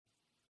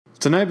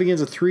Tonight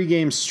begins a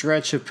 3-game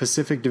stretch of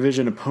Pacific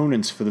Division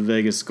opponents for the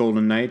Vegas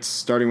Golden Knights,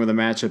 starting with a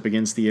matchup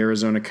against the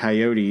Arizona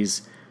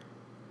Coyotes.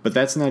 But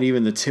that's not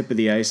even the tip of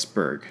the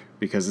iceberg,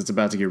 because it's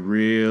about to get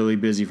really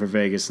busy for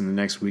Vegas in the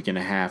next week and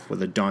a half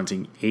with a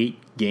daunting 8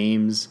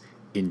 games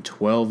in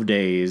 12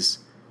 days.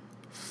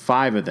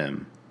 5 of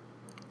them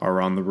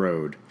are on the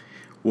road.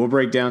 We'll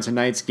break down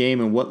tonight's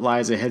game and what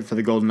lies ahead for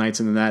the Golden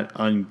Knights in that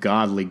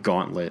ungodly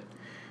gauntlet.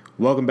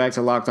 Welcome back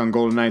to Locked On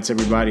Golden Knights,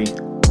 everybody.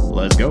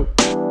 Let's go.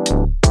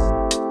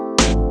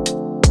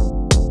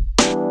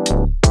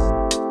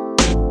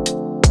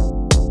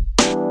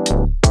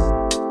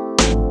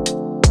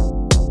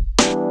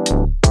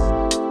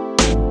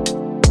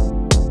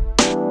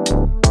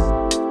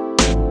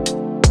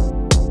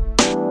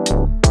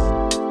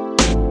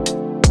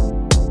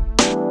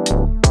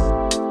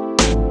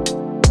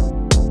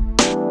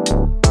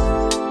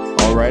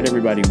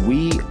 Everybody,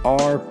 we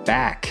are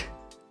back.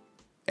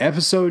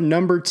 Episode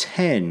number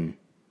 10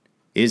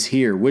 is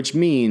here, which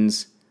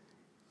means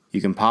you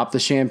can pop the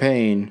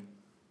champagne,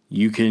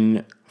 you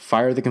can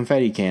fire the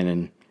confetti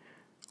cannon.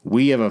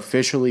 We have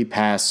officially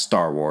passed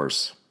Star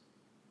Wars.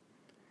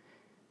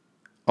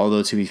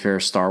 Although, to be fair,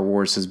 Star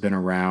Wars has been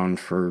around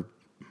for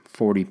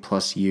 40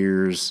 plus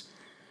years.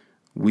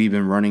 We've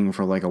been running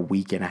for like a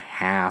week and a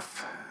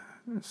half.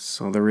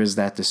 So there is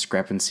that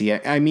discrepancy.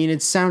 I mean,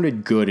 it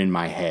sounded good in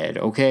my head,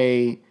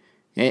 okay?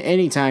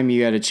 Anytime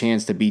you got a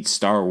chance to beat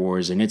Star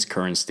Wars in its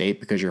current state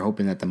because you're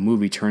hoping that the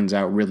movie turns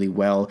out really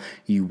well,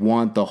 you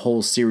want the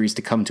whole series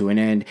to come to an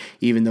end,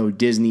 even though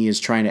Disney is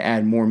trying to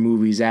add more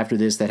movies after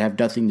this that have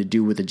nothing to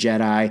do with the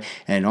Jedi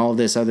and all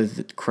this other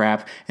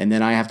crap, and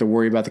then I have to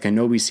worry about the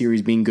Kenobi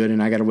series being good,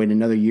 and I got to wait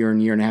another year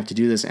and a half to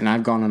do this, and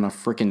I've gone on a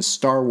freaking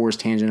Star Wars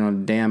tangent on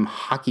a damn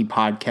hockey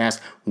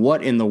podcast.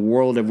 What in the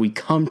world have we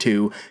come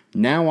to?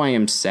 Now I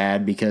am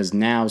sad because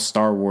now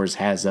Star Wars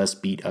has us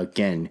beat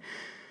again.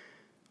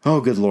 Oh,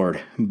 good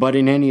Lord. But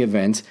in any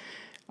event,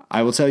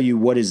 I will tell you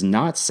what is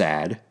not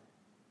sad.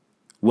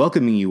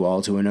 Welcoming you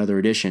all to another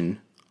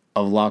edition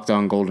of Locked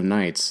On Golden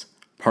Knights,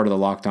 part of the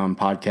Locked On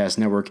Podcast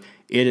Network.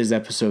 It is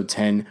episode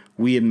 10.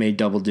 We have made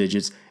double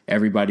digits.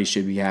 Everybody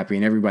should be happy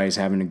and everybody's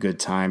having a good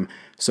time.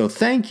 So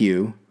thank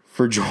you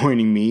for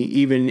joining me,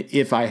 even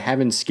if I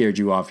haven't scared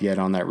you off yet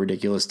on that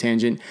ridiculous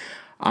tangent.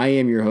 I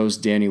am your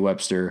host, Danny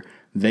Webster,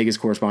 Vegas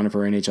correspondent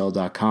for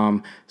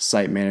NHL.com,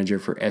 site manager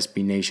for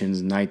SB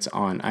Nation's Knights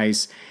on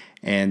Ice,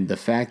 and the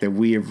fact that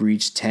we have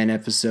reached 10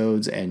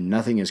 episodes and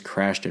nothing has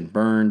crashed and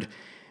burned,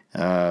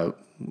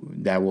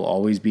 that will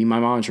always be my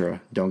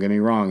mantra. Don't get me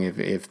wrong.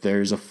 If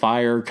there's a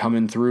fire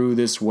coming through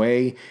this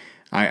way,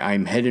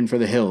 I'm heading for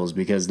the hills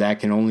because that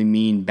can only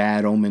mean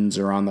bad omens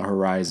are on the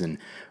horizon.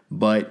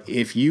 But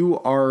if you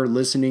are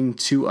listening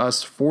to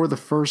us for the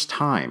first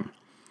time,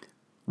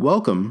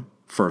 welcome,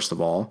 first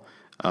of all,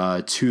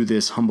 to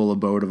this humble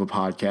abode of a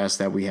podcast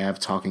that we have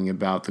talking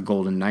about the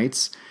Golden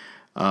Knights.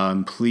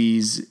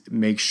 Please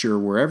make sure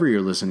wherever you're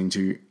listening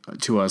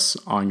to us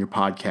on your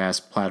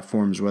podcast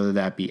platforms, whether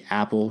that be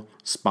Apple,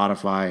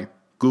 Spotify,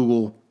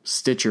 Google,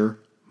 Stitcher,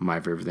 my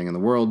favorite thing in the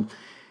world,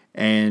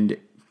 and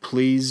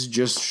please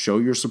just show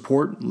your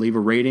support, leave a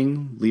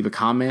rating, leave a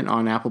comment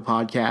on Apple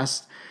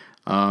Podcasts.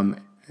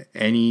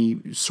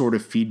 Any sort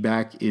of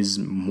feedback is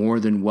more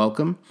than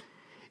welcome.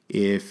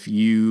 If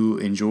you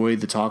enjoy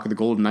the talk of the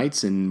Golden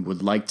Knights and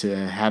would like to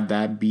have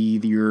that be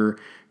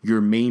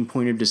your main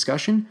point of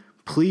discussion,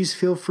 please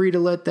feel free to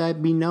let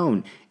that be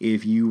known.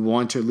 If you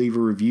want to leave a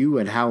review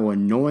at how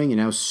annoying and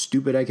how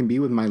stupid I can be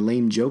with my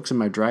lame jokes and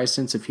my dry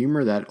sense of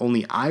humor that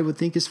only I would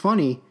think is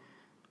funny,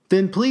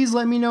 then please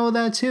let me know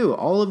that too.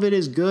 All of it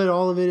is good.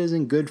 All of it is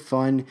in good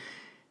fun,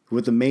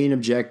 with the main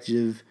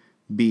objective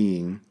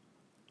being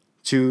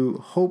to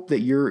hope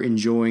that you're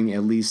enjoying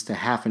at least a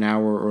half an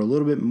hour or a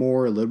little bit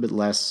more, a little bit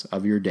less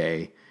of your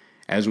day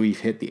as we've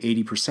hit the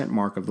 80%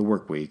 mark of the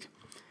work week.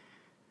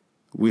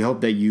 We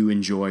hope that you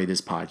enjoy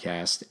this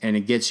podcast and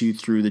it gets you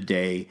through the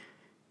day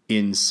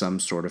in some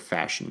sort of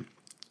fashion.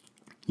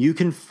 You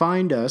can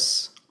find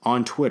us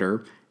on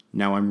Twitter.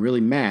 Now, I'm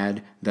really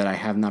mad that I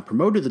have not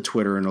promoted the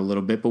Twitter in a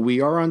little bit, but we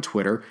are on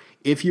Twitter.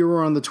 If you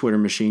are on the Twitter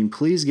machine,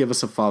 please give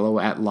us a follow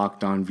at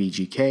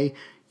LockedOnVGK.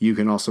 You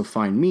can also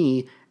find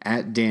me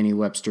at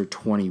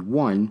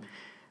DannyWebster21,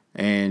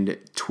 and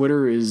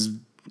Twitter is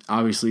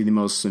obviously the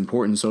most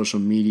important social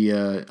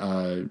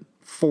media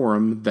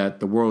forum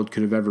that the world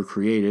could have ever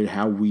created.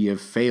 How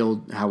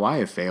I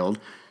have failed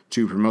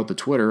to promote the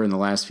Twitter in the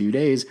last few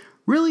days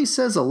really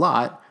says a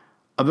lot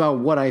about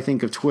what I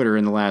think of Twitter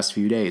in the last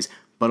few days.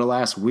 But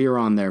alas, we're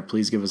on there.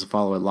 Please give us a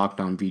follow at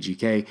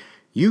LockedOnVGK.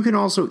 You can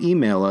also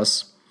email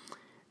us.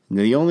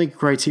 The only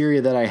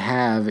criteria that I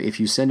have, if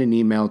you send an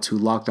email to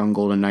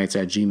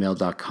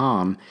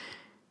lockedongoldenknights@gmail.com,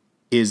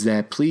 is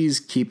that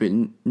please keep it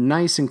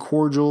nice and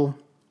cordial.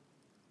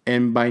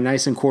 And by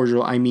nice and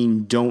cordial, I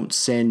mean don't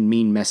send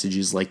mean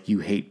messages like you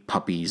hate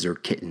puppies or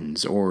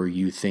kittens, or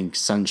you think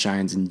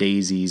sunshines and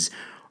daisies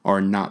are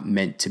not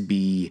meant to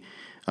be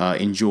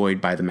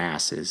enjoyed by the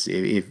masses.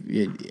 If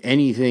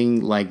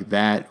anything like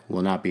that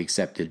will not be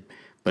accepted.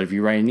 But if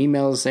you write an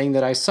email saying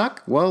that I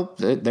suck, well,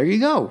 there you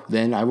go.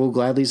 Then I will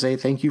gladly say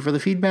thank you for the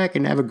feedback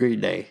and have a great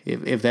day.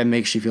 If that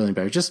makes you feel any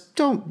better, just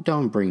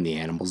don't bring the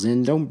animals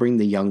in. Don't bring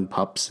the young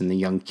pups and the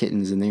young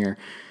kittens in there.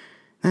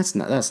 That's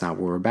not what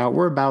we're about.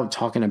 We're about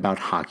talking about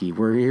hockey.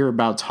 We're here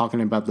about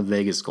talking about the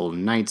Vegas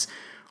Golden Knights.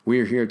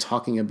 We're here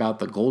talking about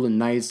the Golden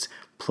Knights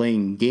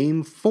playing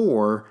Game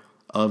 4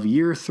 of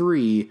Year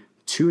 3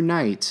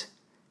 tonight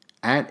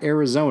at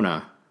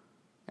Arizona,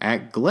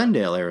 at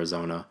Glendale,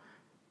 Arizona,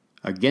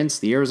 against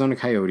the Arizona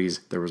Coyotes.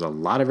 There was a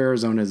lot of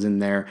Arizonas in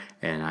there,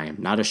 and I am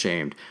not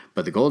ashamed.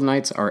 But the Golden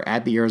Knights are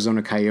at the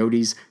Arizona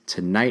Coyotes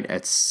tonight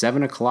at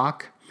 7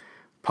 o'clock.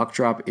 Puck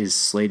drop is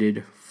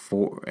slated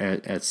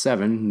at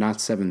 7, not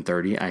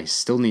 7:30. I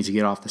still need to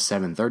get off the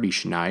 7:30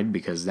 schneid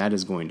because that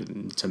is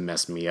going to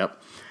mess me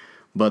up.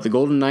 But the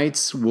Golden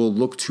Knights will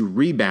look to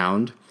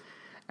rebound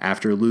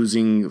after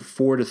losing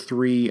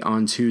 4-3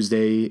 on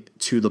Tuesday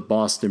to the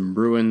Boston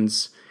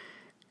Bruins.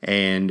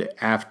 And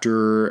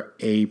after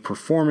a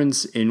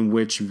performance in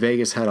which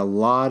Vegas had a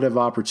lot of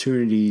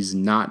opportunities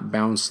not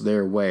bounce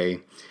their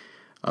way,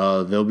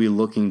 they'll be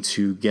looking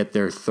to get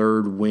their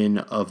third win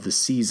of the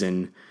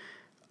season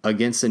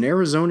against an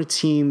Arizona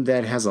team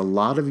that has a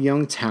lot of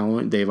young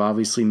talent. They've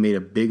obviously made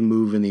a big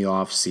move in the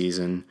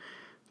offseason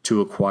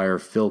to acquire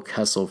Phil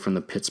Kessel from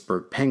the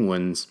Pittsburgh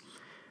Penguins.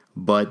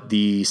 But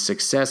the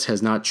success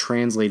has not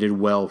translated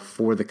well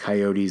for the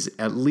Coyotes,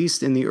 at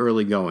least in the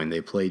early going.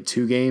 They played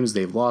 2 games,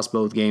 they've lost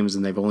both games,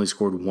 and they've only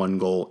scored 1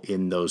 goal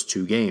in those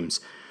 2 games.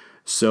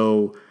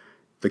 So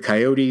the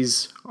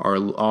Coyotes are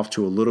off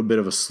to a little bit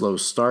of a slow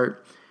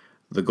start.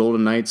 The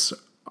Golden Knights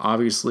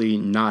obviously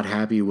not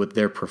happy with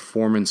their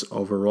performance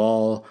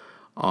overall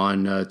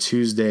on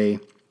Tuesday.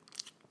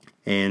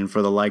 And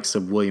for the likes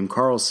of William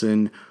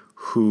Karlsson,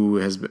 who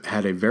has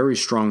had a very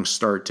strong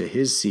start to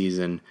his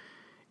season,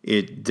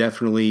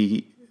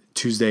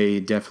 Tuesday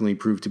definitely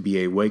proved to be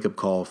a wake-up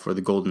call for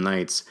the Golden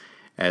Knights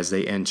as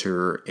they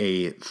enter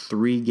a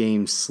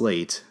 3-game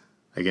slate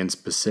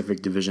against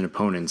Pacific Division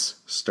opponents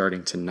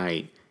starting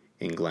tonight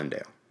in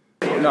Glendale.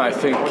 No, I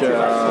think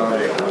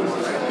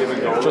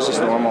just as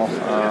normal,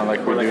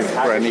 like we do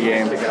for any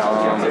game.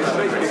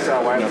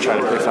 Try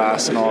to play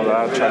fast and all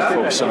that, try to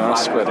focus on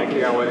us, but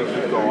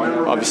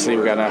obviously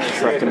we gotta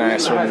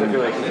recognize when,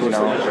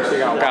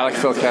 a guy like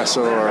Phil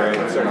Kessel or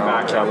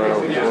Keller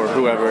or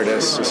whoever it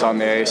is on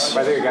the ice.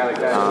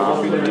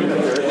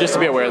 Just to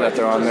be aware that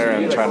they're on there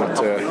and try not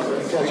to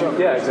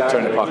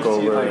turn the puck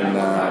over in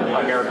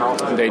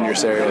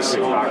dangerous areas.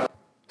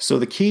 So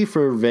the key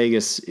for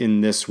Vegas in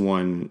this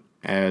one,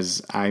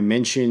 as I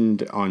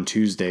mentioned on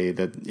Tuesday,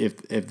 that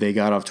if they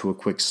got off to a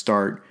quick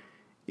start,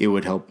 it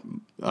would help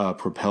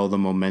propel the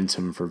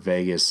momentum for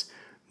Vegas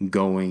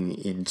going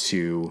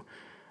into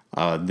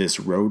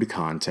this road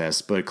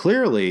contest. But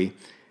clearly,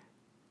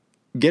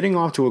 getting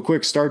off to a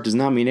quick start does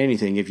not mean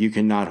anything if you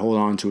cannot hold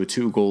on to a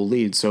 2-goal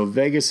lead. So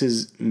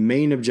Vegas's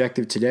main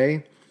objective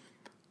today,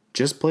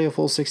 just play a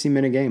full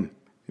 60-minute game.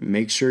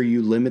 Make sure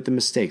you limit the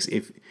mistakes.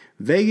 If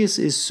Vegas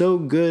is so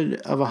good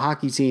of a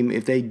hockey team,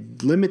 if they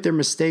limit their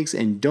mistakes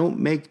and don't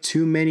make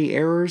too many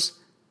errors,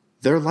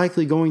 they're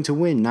likely going to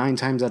win 9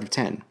 times out of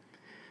 10.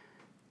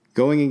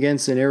 Going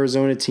against an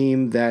Arizona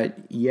team that,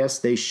 yes,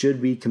 they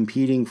should be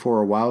competing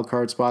for a wild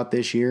card spot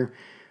this year,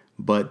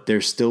 but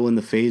they're still in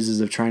the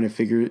phases of trying to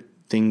figure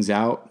things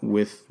out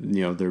with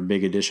their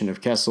big addition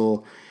of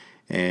Kessel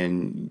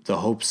and the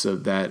hopes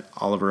of that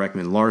Oliver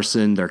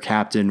Ekman-Larsson, their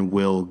captain,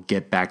 will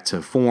get back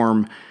to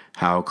form.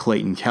 How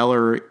Clayton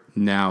Keller,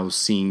 now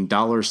seeing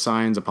dollar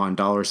signs upon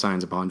dollar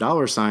signs upon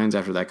dollar signs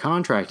after that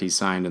contract he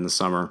signed in the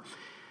summer.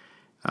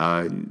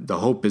 The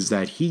hope is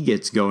that he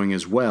gets going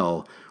as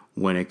well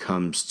when it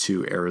comes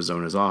to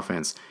Arizona's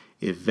offense.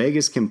 If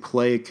Vegas can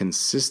play a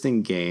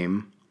consistent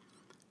game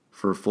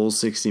for a full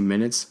 60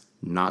 minutes,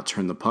 not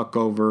turn the puck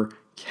over,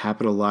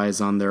 capitalize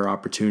on their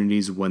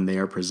opportunities when they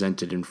are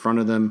presented in front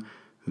of them,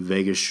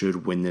 Vegas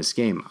should win this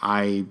game.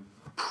 I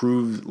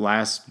proved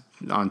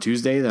on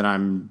Tuesday that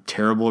I'm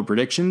terrible at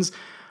predictions.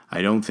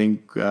 I don't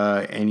think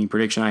any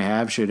prediction I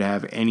have should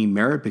have any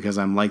merit because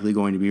I'm likely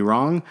going to be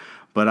wrong.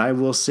 But I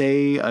will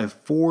say a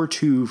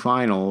 4-2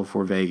 final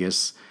for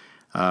Vegas.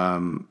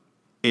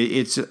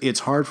 It's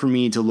hard for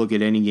me to look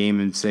at any game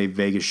and say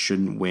Vegas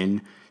shouldn't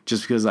win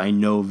just because I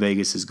know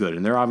Vegas is good.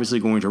 And they're obviously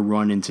going to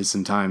run into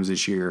some times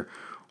this year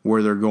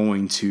where they're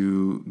going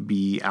to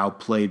be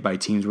outplayed by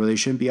teams where they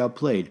shouldn't be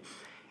outplayed.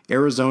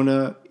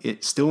 Arizona,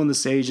 it's still in the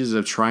stages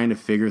of trying to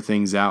figure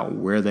things out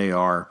where they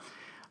are.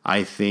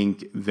 I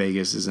think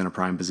Vegas is in a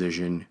prime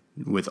position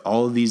with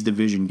all of these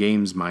division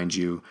games, mind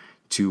you,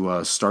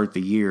 to start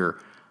the year.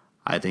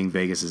 I think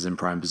Vegas is in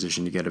prime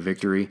position to get a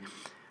victory.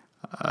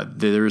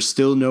 There is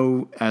still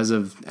no, as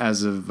of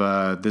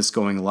this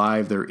going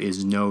live, there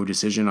is no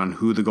decision on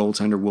who the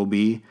goaltender will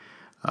be.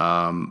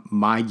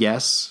 My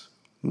guess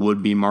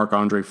would be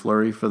Marc-Andre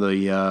Fleury for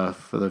the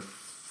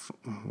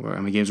how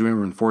many games we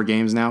remember in 4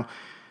 games now.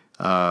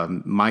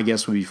 My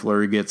guess would be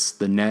Fleury gets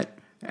the net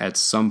at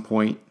some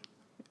point,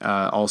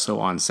 also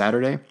on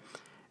Saturday.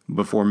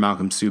 before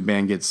Malcolm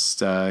Subban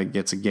gets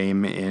a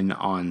game in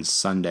on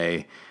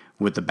Sunday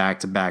with the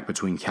back-to-back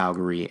between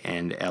Calgary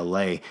and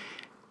LA.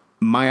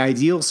 My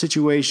ideal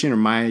situation or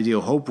my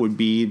ideal hope would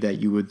be that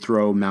you would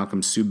throw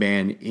Malcolm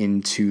Subban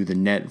into the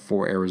net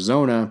for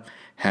Arizona,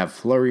 have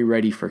Fleury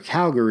ready for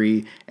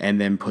Calgary,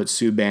 and then put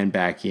Subban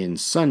back in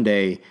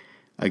Sunday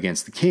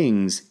against the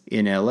Kings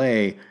in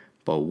LA.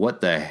 But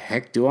what the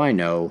heck do I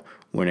know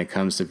when it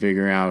comes to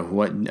figuring out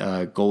what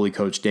goalie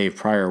coach Dave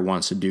Pryor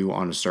wants to do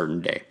on a certain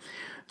day?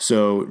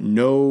 So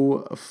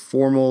no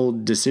formal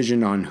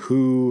decision on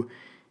who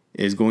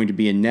is going to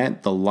be in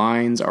net. The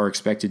lines are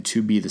expected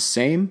to be the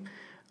same.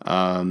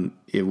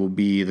 It will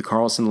be the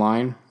Carlson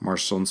line,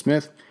 Marshall and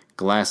Smith,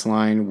 Glass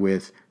line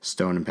with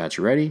Stone and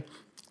Pacioretty,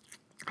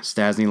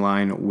 Stastny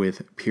line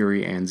with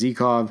Pirri and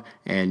Zykov,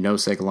 and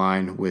Nosek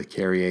line with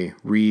Carrier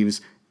Reeves.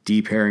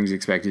 D pairing is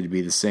expected to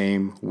be the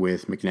same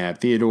with McNabb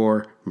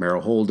Theodore,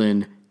 Merrill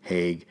Holden,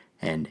 Haig,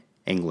 and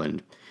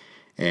England.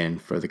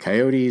 And for the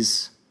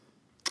Coyotes,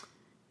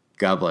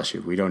 God bless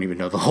you. We don't even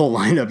know the whole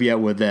lineup yet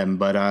with them,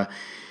 but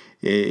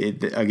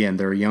again,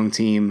 they're a young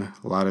team,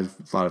 a lot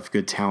of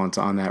good talent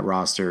on that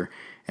roster,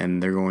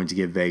 and they're going to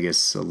give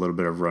Vegas a little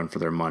bit of run for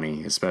their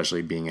money,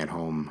 especially being at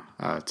home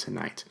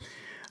tonight.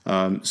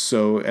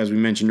 So as we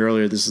mentioned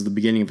earlier, this is the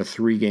beginning of a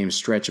 3-game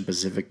stretch of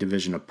Pacific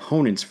Division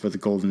opponents for the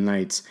Golden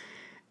Knights,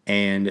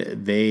 and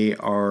they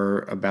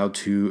are about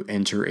to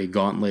enter a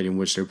gauntlet in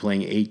which they're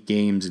playing 8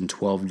 games in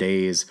 12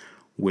 days,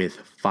 with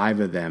 5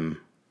 of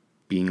them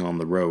being on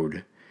the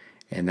road.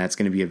 And that's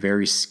going to be a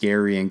very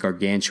scary and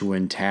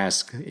gargantuan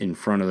task in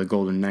front of the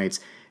Golden Knights.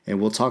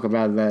 And we'll talk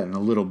about that in a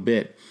little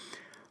bit.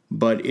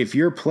 But if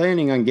you're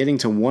planning on getting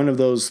to one of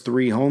those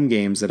 3 home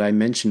games that I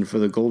mentioned for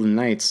the Golden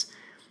Knights,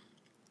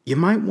 you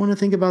might want to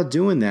think about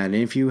doing that. And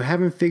if you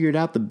haven't figured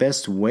out the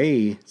best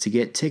way to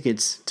get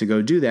tickets to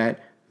go do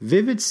that,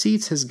 Vivid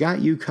Seats has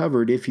got you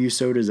covered if you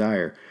so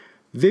desire.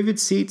 Vivid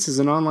Seats is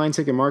an online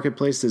ticket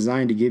marketplace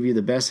designed to give you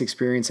the best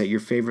experience at your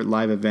favorite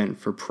live event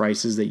for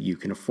prices that you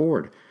can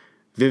afford.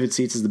 Vivid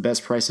Seats is the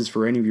best prices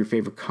for any of your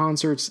favorite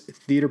concerts,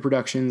 theater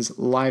productions,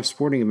 live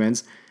sporting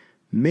events,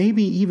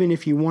 maybe even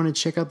if you want to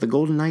check out the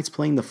Golden Knights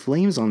playing the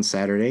Flames on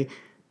Saturday,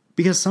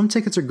 because some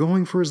tickets are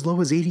going for as low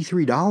as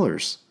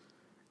 $83.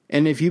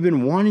 And if you've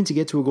been wanting to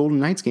get to a Golden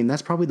Knights game,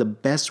 that's probably the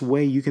best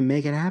way you can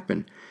make it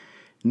happen.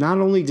 Not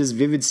only does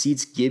Vivid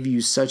Seats give you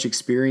such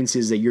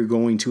experiences that you're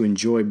going to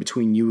enjoy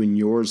between you and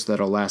yours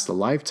that'll last a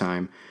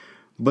lifetime,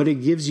 but it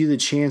gives you the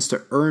chance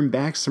to earn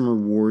back some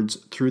rewards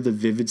through the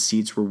Vivid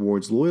Seats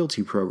Rewards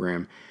loyalty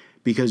program,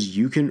 because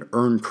you can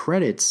earn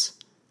credits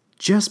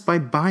just by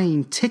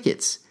buying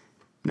tickets.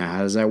 Now,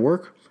 how does that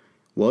work?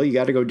 Well, you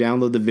got to go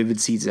download the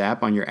Vivid Seats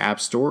app on your App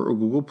Store or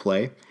Google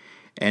Play,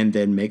 and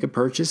then make a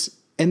purchase,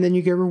 and then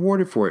you get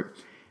rewarded for it.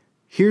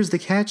 Here's the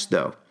catch,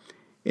 though.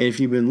 If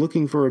you've been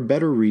looking for a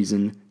better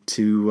reason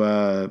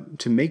to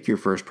make your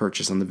first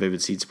purchase on the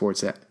Vivid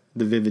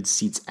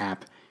Seats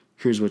app,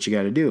 here's what you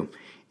got to do.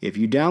 If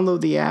you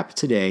download the app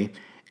today,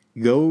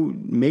 go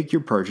make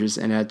your purchase,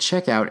 and at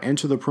checkout,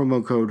 enter the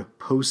promo code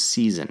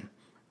POSTSEASON.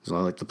 So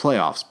like the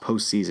playoffs,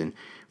 postseason.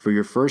 For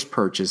your first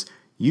purchase,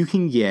 you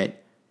can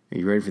get, are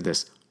you ready for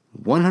this,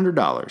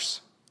 $100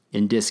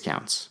 in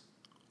discounts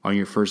on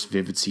your first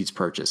Vivid Seats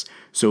purchase.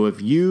 So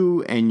if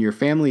you and your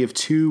family of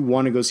 2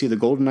 want to go see the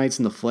Golden Knights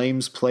and the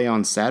Flames play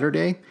on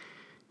Saturday,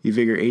 you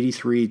figure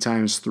 83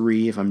 times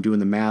 3, if I'm doing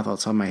the math off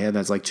the top of my head,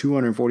 that's like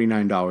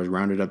 $249,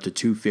 rounded up to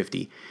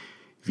 $250.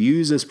 If you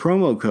use this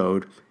promo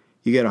code,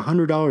 you get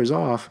 $100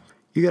 off.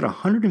 You get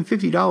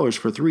 $150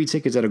 for 3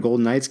 tickets at a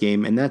Golden Knights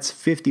game, and that's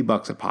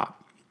 $50 a pop.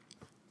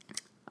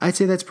 I'd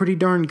say that's pretty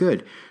darn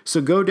good.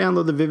 So go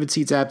download the Vivid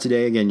Seats app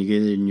today. Again, you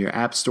get it in your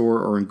App Store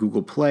or in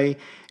Google Play.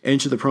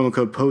 Enter the promo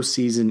code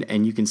POSTSEASON,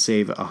 and you can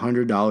save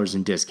 $100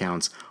 in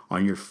discounts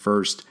on your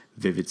first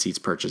Vivid Seats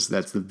purchase.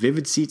 That's the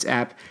Vivid Seats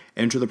app.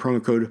 Enter the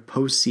promo code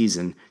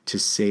POSTSEASON to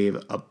save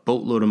a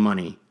boatload of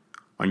money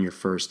on your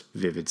first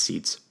Vivid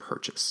Seats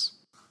purchase.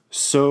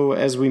 So,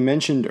 as we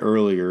mentioned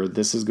earlier,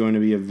 this is going to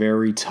be a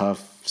very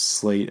tough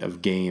slate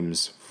of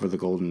games for the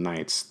Golden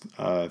Knights.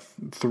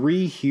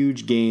 3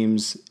 huge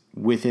games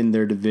within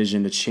their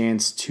division, a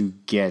chance to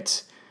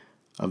get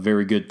a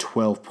very good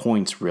 12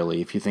 points,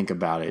 really, if you think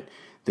about it.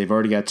 They've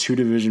already got 2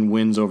 division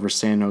wins over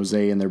San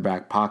Jose in their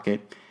back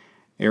pocket.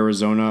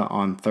 Arizona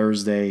on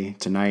Thursday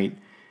tonight,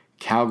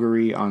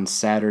 Calgary on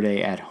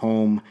Saturday at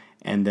home,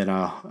 and then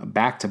a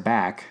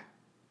back-to-back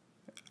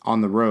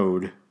on the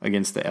road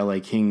against the LA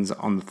Kings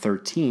on the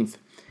 13th.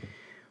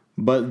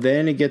 But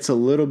then it gets a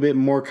little bit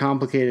more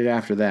complicated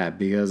after that,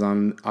 because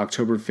on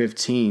October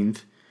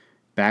 15th,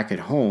 back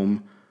at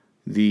home,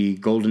 the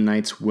Golden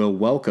Knights will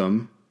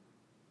welcome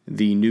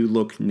the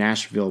new-look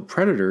Nashville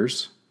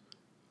Predators,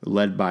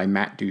 led by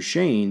Matt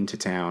Duchene, to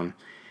town.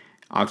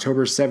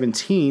 October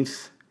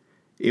 17th,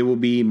 it will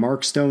be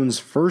Mark Stone's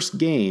first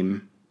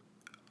game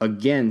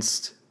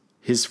against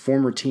his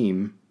former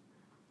team.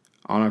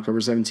 On October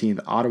 17th,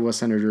 Ottawa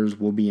Senators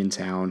will be in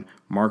town,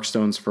 Mark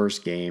Stone's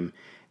first game,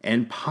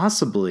 and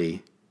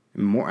possibly,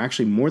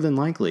 more than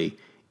likely,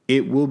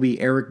 it will be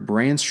Eric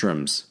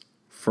Brandstrom's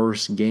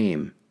first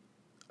game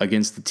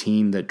against the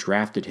team that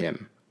drafted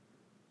him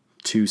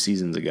 2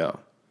 seasons ago.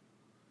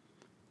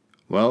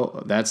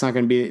 Well, that's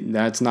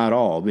not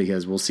all,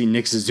 because we'll see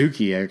Nick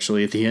Suzuki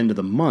actually at the end of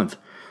the month.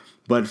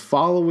 But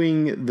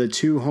following the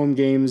 2 home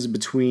games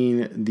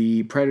between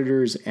the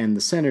Predators and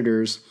the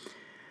Senators,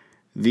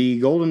 the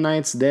Golden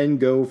Knights then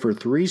go for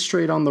 3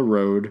 straight on the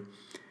road.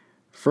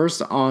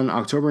 First on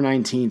October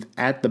 19th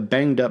at the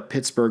banged-up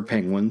Pittsburgh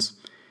Penguins.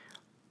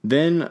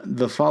 Then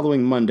the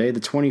following Monday, the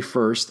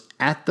 21st,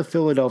 at the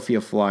Philadelphia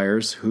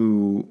Flyers,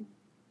 who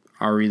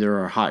are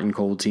either a hot and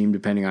cold team,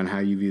 depending on how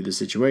you view the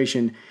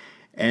situation.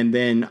 And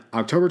then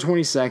October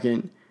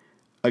 22nd,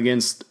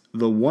 against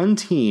the one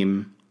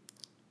team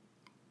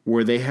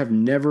where they have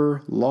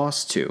never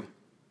lost to,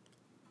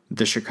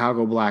 the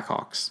Chicago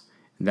Blackhawks.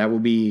 That will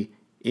be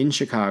in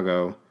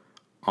Chicago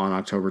on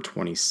October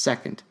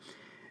 22nd.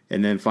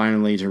 And then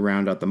finally, to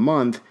round out the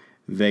month,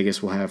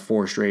 Vegas will have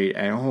 4 straight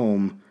at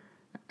home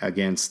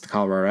against the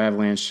Colorado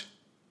Avalanche,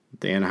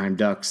 the Anaheim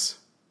Ducks,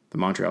 the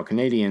Montreal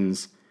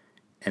Canadiens,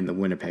 and the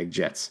Winnipeg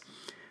Jets.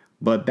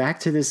 But back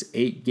to this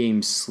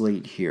 8-game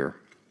slate here.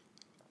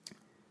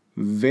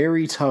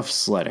 Very tough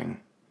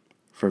sledding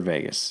for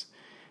Vegas.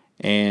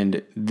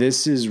 And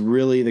this is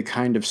really the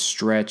kind of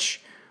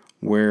stretch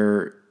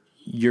where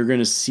you're going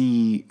to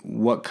see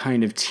what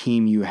kind of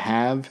team you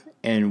have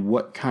and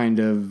what kind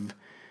of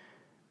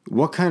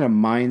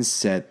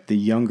mindset the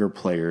younger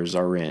players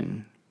are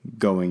in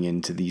going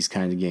into these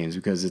kinds of games,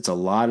 because it's a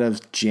lot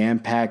of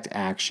jam-packed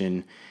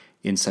action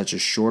in such a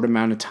short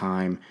amount of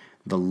time.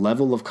 The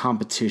level of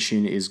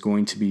competition is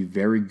going to be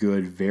very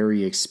good,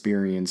 very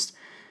experienced.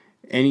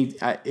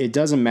 It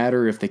doesn't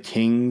matter if the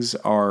Kings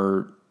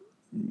are,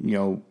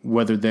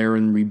 whether they're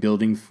in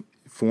rebuilding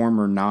form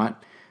or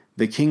not,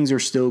 the Kings are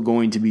still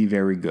going to be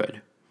very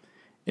good,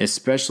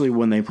 especially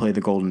when they play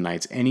the Golden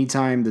Knights.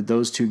 Anytime that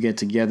those two get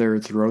together,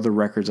 throw the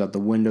records out the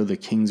window, the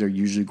Kings are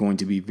usually going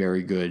to be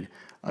very good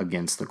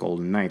against the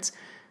Golden Knights.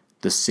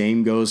 The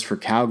same goes for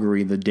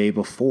Calgary the day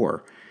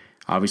before.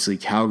 Obviously,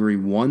 Calgary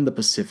won the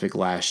Pacific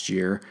last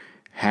year,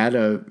 had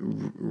a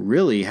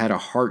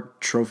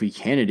Hart Trophy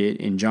candidate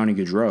in Johnny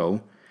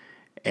Gaudreau,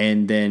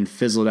 and then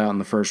fizzled out in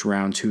the first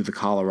round to the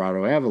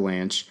Colorado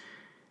Avalanche.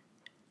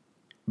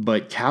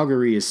 But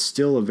Calgary is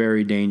still a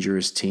very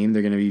dangerous team.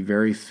 They're going to be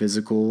very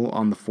physical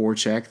on the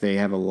forecheck. They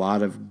have a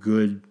lot of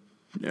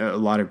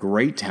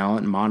great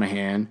talent.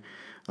 Monahan,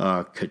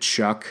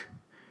 Tkachuk,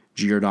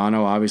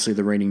 Giordano, obviously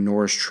the reigning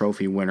Norris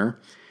Trophy winner.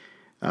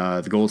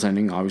 The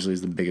goaltending obviously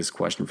is the biggest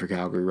question for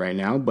Calgary right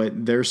now,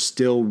 but they're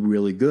still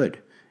really good.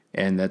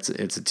 And it's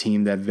a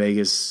team that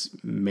Vegas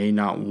may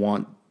not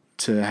want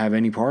to have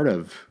any part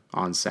of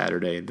on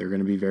Saturday. They're going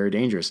to be very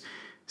dangerous.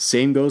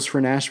 Same goes for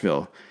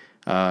Nashville.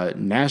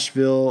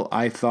 Nashville,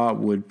 I thought,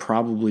 would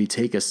probably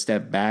take a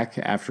step back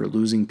after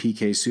losing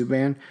PK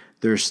Subban.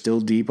 They're still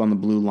deep on the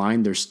blue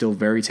line. They're still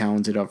very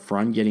talented up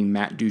front, getting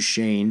Matt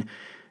Duchene,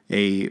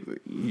 a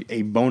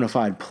bona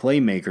fide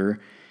playmaker.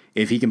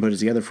 If he can put it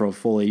together for a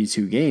full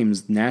 82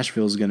 games,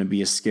 Nashville is going to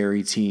be a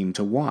scary team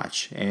to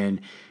watch.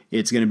 And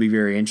it's going to be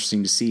very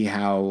interesting to see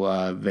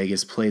how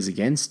Vegas plays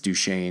against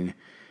Duchene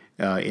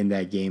in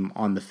that game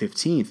on the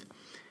 15th.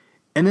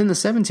 And then the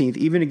 17th,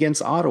 even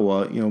against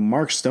Ottawa,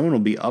 Mark Stone will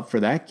be up for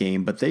that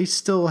game, but they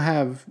still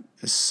have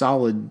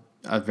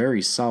a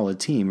very solid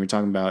team. We're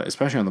talking about,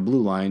 especially on the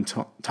blue line,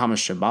 Thomas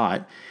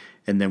Chabot,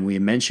 and then we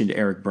mentioned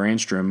Erik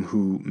Brannstrom,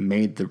 who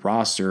made the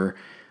roster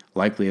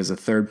likely as a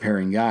third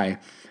pairing guy.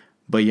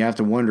 But you have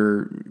to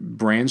wonder,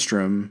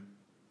 Brannstrom,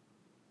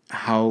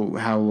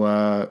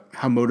 how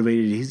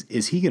motivated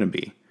is he going to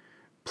be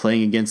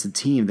playing against the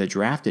team that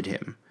drafted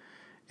him?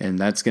 And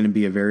that's going to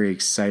be a very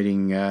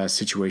exciting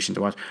situation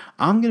to watch.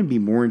 I'm going to be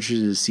more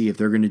interested to see if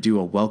they're going to do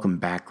a welcome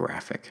back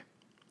graphic.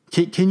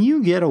 Can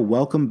you get a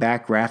welcome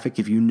back graphic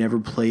if you never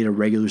played a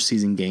regular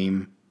season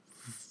game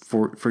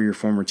for your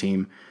former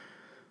team?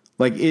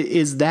 Like,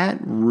 is that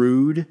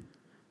rude?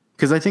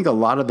 Because I think a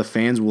lot of the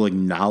fans will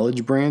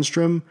acknowledge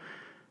Brannstrom.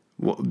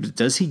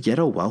 Does he get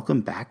a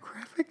welcome back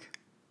graphic?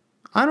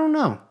 I don't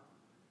know.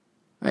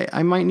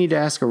 I might need to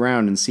ask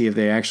around and see if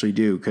they actually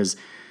do. Because,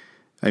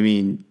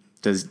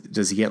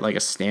 does he get like a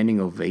standing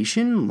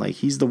ovation? Like,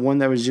 he's the one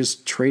that was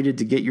just traded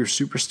to get your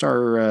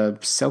superstar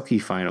Selke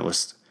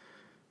finalist.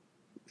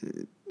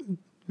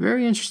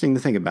 Very interesting to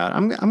think about.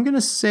 I'm going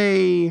to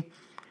say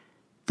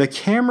the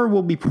camera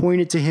will be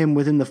pointed to him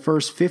within the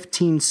first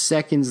 15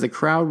 seconds. The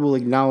crowd will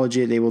acknowledge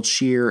it. They will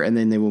cheer, and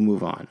then they will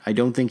move on. I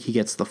don't think he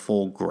gets the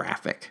full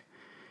graphic.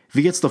 If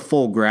he gets the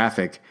full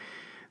graphic,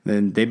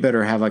 then they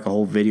better have like a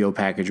whole video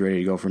package ready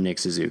to go for Nick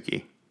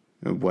Suzuki.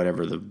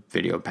 Whatever the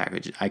video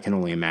package, I can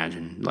only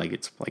imagine, like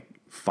it's like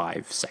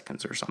 5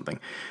 seconds or something.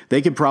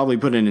 They could probably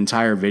put an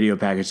entire video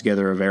package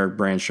together of Erik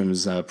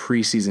Brannstrom's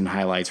preseason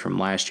highlights from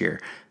last year.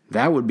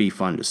 That would be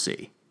fun to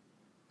see.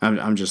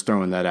 I'm just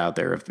throwing that out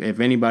there. If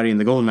anybody in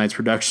the Golden Knights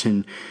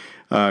production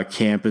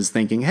camp is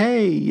thinking,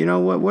 hey, you know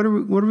what are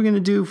we going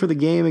to do for the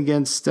game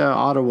against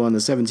Ottawa on the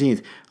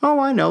 17th? Oh,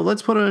 I know.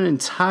 Let's put an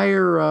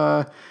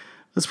entire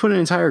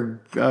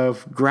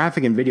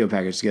graphic and video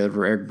package together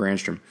for Erik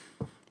Brannstrom.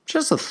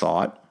 Just a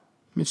thought.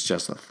 It's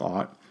just a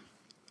thought.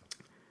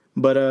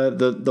 But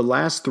the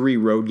last 3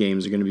 road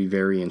games are going to be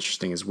very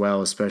interesting as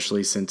well,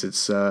 especially since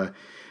it's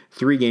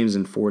 3 games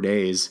in 4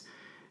 days.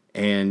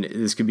 And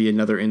this could be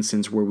another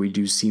instance where we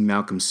do see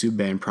Malcolm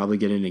Subban probably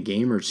get in a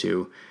game or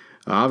two.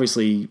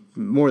 Obviously,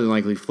 more than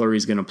likely,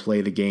 Fleury's going to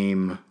play the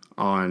game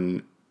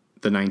on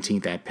the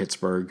 19th at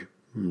Pittsburgh.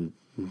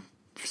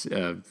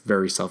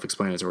 Very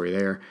self-explanatory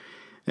there.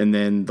 And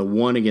then the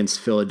one against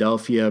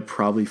Philadelphia,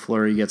 probably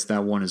Fleury gets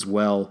that one as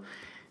well.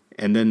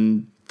 And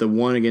then the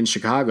one against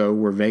Chicago,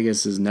 where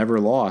Vegas has never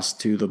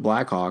lost to the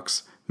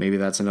Blackhawks, maybe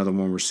that's another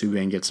one where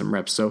Subban gets some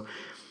reps. So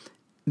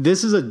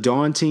this is a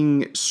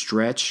daunting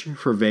stretch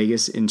for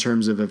Vegas in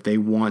terms of if they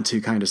want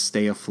to kind of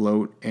stay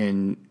afloat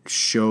and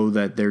show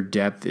that their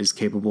depth is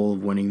capable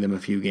of winning them a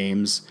few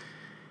games.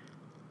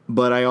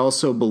 But I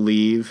also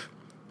believe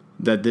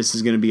that this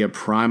is going to be a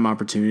prime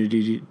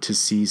opportunity to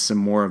see some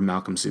more of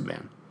Malcolm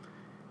Subban.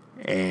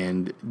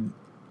 And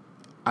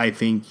I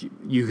think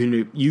you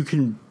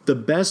can the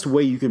best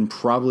way you can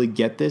probably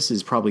get this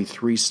is probably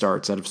 3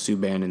 starts out of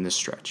Subban in this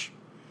stretch.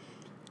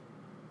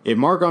 If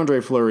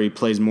Marc-Andre Fleury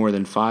plays more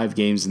than 5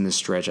 games in this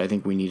stretch, I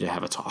think we need to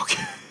have a talk.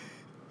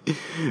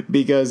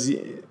 Because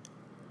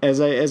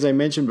as I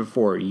mentioned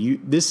before,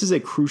 this is a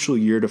crucial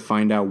year to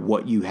find out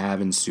what you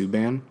have in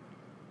Subban.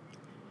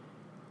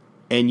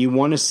 And you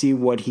want to see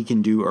what he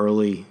can do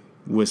early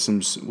with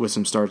some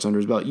starts under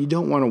his belt. You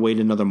don't want to wait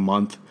another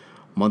month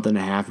and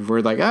a half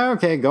before like, oh,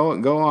 okay,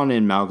 go on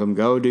in, Malcolm.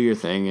 Go do your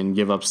thing and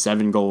give up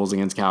 7 goals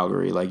against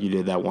Calgary like you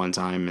did that one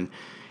time and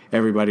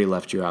everybody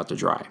left you out to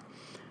dry.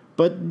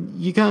 But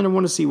you kind of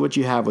want to see what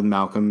you have with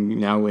Malcolm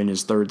now in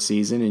his 3rd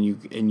season,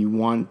 and you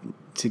want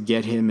to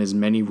get him as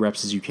many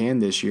reps as you can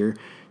this year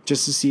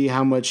just to see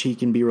how much he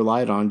can be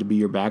relied on to be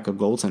your backup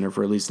goaltender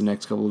for at least the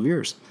next couple of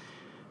years.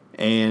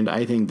 And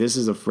I think this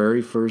is a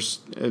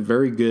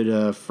very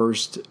good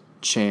first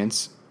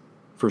chance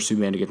for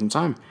Subban to get some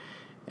time.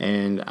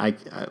 And I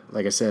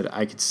like I said,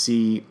 I could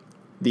see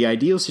the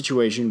ideal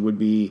situation would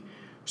be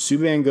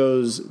Subban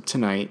goes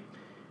tonight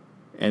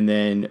and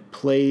then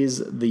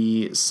plays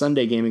the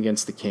Sunday game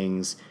against the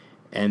Kings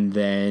and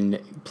then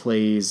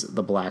plays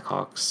the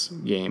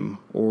Blackhawks game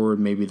or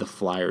maybe the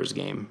Flyers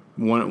game.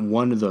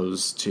 One of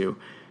those 2.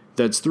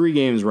 That's 3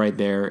 games right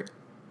there.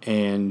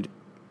 And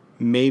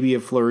maybe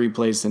if Fleury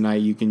plays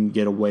tonight, you can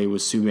get away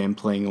with Subban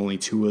playing only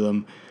 2 of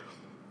them.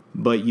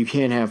 But you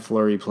can't have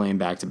Fleury playing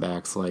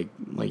back-to-backs like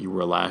you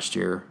were last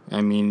year. I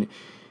mean,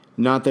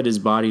 not that his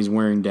body's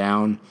wearing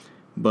down,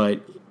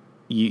 but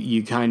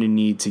you kind of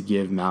need to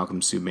give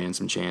Malcolm Subban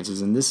some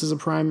chances. And this is a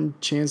prime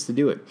chance to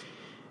do it.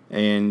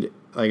 And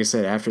like I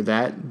said, after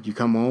that, you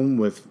come home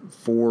with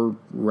 4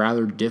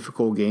 rather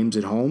difficult games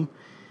at home.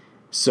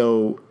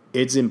 So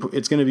it's going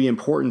to be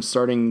important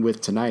starting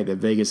with tonight that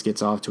Vegas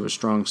gets off to a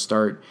strong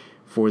start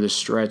for the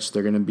stretch.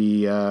 They're going to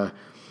be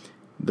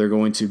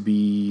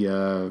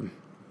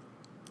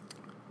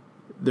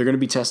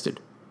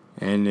tested,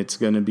 and it's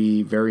going to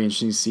be very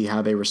interesting to see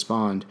how they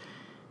respond.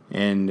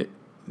 And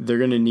they're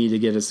going to need to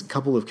get a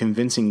couple of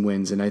convincing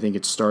wins, and I think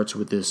it starts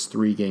with this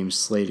 3-game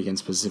slate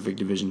against Pacific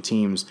Division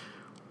teams,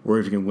 where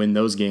if you can win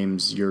those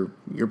games, you're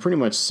pretty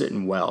much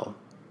sitting well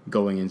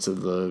going into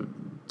the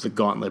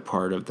gauntlet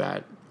part of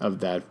that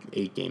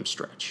 8-game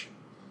stretch.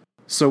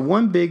 So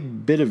one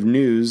big bit of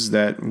news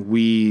that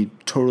we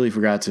totally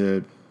forgot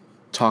to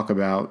talk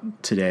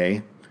about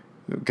today,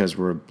 because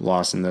we're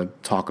lost in the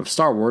talk of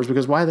Star Wars,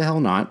 because why the hell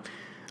not?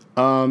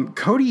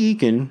 Cody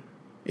Eakin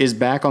is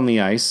back on the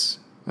ice.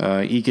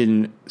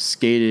 Eakin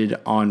skated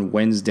on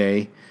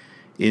Wednesday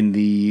in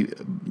the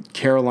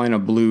Carolina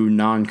Blue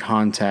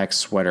non-contact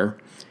sweater.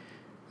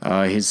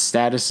 His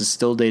status is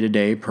still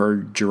day-to-day per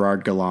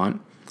Gerard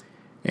Gallant,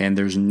 and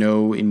there's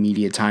no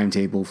immediate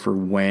timetable for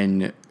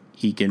when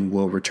Eakin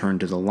will return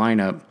to the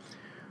lineup,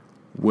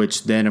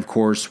 which then, of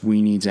course,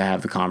 we need to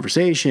have the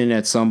conversation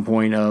at some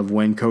point of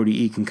when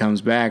Cody Eakin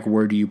comes back,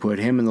 where do you put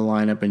him in the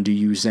lineup, and do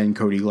you send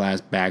Cody Glass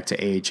back to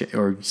AHL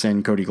or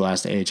send Cody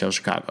Glass to AHL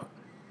Chicago?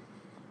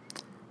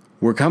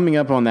 We're coming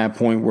up on that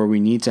point where we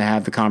need to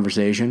have the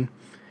conversation,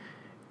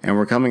 and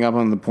we're coming up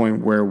on the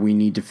point where we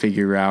need to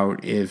figure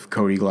out if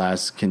Cody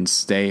Glass can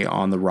stay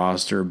on the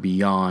roster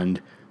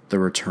beyond the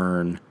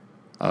return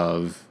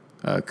of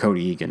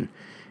Cody Eakin,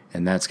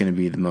 and that's going to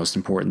be the most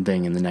important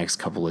thing in the next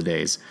couple of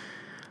days.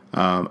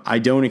 I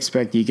don't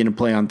expect Eakin to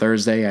play on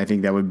Thursday. I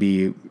think that would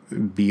be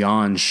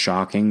beyond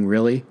shocking,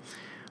 really.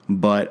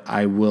 But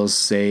I will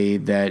say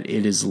that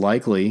it is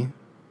likely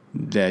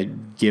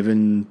that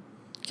given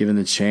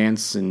the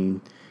chance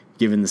and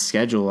given the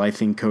schedule, I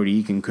think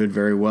Cody Eakin could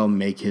very well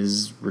make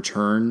his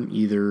return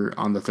either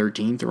on the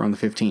 13th or on the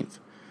 15th.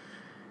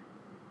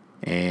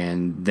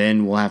 And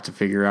then we'll have to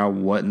figure out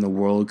what in the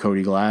world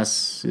Cody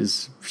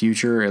Glass's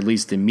future, at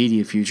least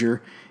immediate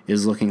future,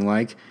 is looking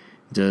like.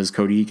 Does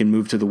Cody Eakin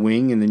move to the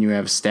wing, and then you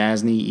have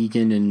Stastny,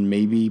 Eakin, and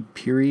maybe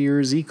Pirri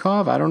or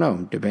Zykov? I don't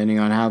know, depending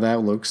on how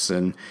that looks.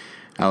 And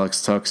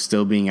Alex Tuch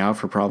still being out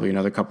for probably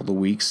another couple of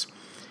weeks.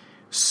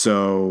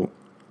 So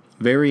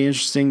very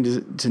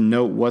interesting to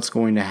note what's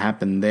going to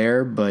happen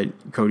there,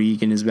 but Cody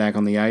Eakin is back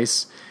on the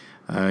ice.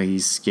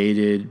 He's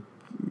skated.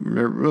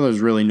 There's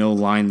really no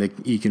line that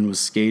Eakin was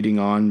skating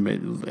on,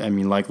 but I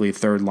mean, likely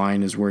third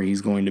line is where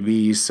he's going to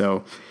be.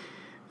 So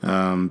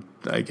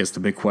I guess the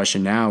big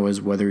question now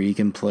is whether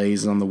Eakin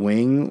plays on the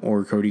wing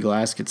or Cody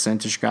Glass gets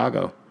sent to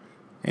Chicago.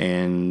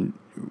 And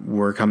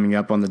we're coming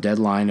up on the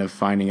deadline of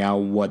finding out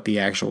what the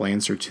actual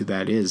answer to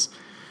that is.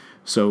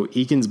 So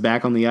Eakin's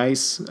back on the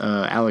ice.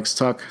 Alex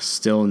Tuch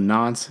still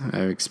not.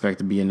 I expect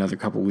to be another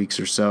couple weeks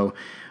or so.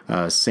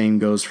 Same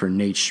goes for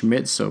Nate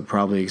Schmidt, so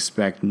probably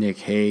expect Nick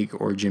Hague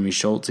or Jimmy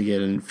Schultz to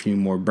get a few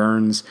more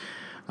burns.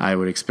 I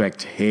would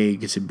expect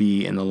Hague to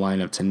be in the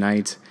lineup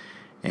tonight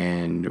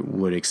and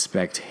would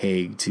expect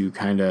Hague to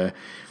kind of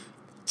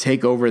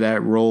take over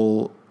that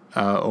role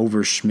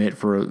over Schmidt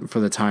for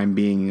the time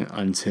being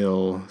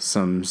until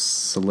some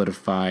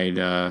solidified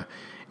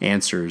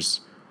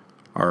answers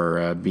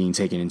are being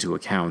taken into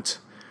account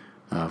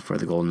for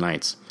the Golden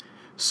Knights.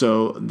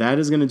 So that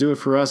is going to do it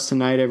for us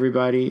tonight,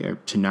 everybody. Or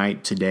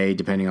tonight, today,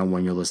 depending on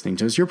when you're listening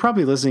to us. You're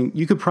probably listening.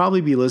 You could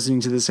probably be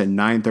listening to this at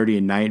 9:30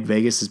 at night.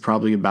 Vegas is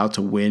probably about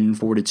to win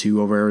 4-2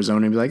 over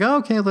Arizona and be like, oh,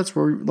 okay, let's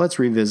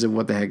revisit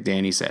what the heck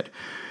Danny said.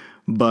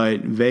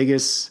 But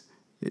Vegas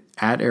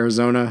at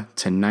Arizona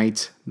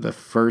tonight, the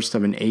first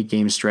of an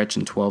 8-game stretch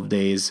in 12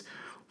 days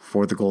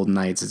for the Golden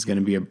Knights. It's going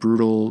to be a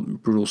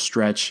brutal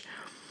stretch.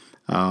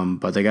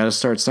 But they got to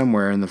start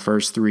somewhere, and the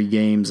first 3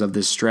 games of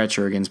this stretch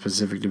are against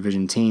Pacific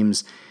Division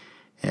teams,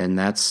 and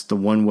that's the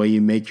one way you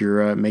make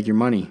your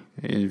money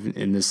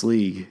in this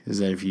league, is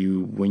that if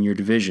you win your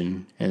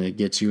division, and it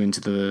gets you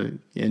into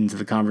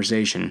the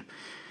conversation.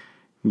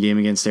 Game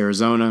against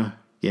Arizona,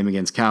 game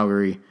against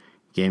Calgary,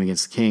 game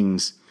against the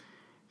Kings,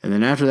 and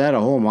then after that, a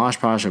whole mosh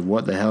posh of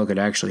what the hell could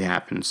actually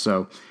happen.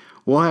 So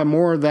we'll have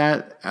more of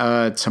that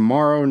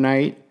tomorrow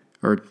night,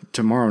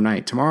 depending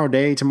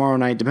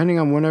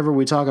on whenever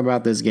we talk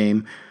about this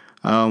game.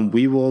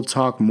 We will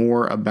talk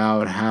more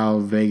about how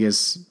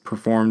Vegas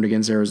performed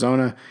against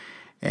Arizona,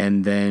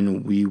 and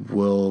then we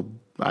will,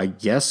 I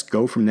guess,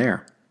 go from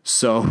there.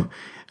 So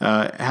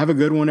have a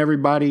good one,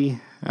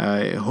 everybody.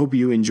 I hope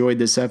you enjoyed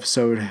this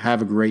episode.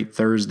 Have a great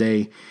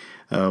Thursday.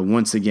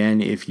 Once again,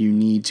 if you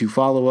need to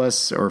follow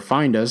us, or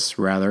find us,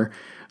 rather,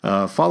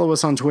 follow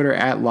us on Twitter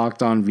at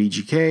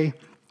LockedOnVGK.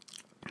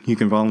 You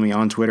can follow me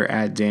on Twitter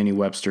at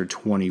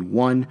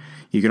DannyWebster21.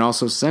 You can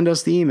also send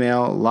us the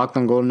email,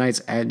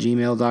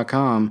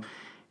 lockedongoldenknights@gmail.com.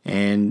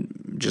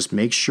 And just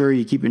make sure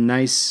you keep it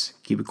nice,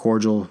 keep it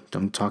cordial.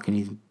 Don't talk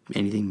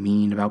anything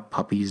mean about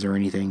puppies or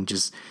anything.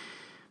 Just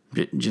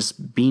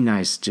be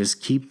nice.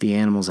 Just keep the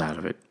animals out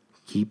of it.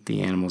 Keep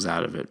the animals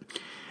out of it.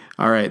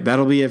 All right,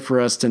 that'll be it for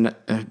us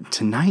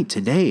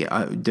today.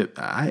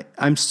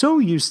 I'm so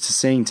used to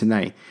saying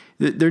tonight.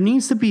 There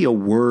needs to be a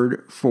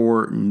word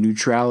for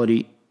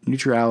neutrality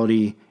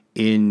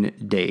in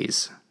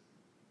days.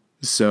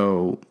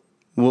 So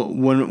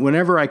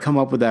whenever I come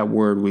up with that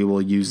word, we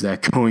will use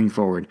that going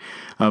forward.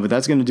 But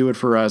that's going to do it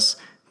for us.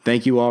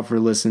 Thank you all for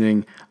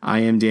listening. I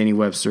am Danny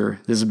Webster.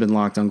 This has been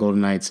Locked On Golden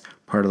Knights,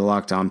 part of the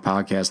Locked On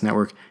Podcast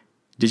Network.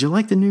 Did you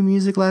like the new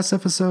music last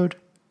episode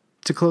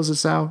to close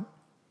us out?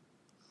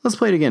 Let's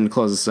play it again to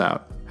close us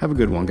out. Have a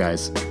good one,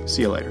 guys.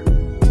 See you later.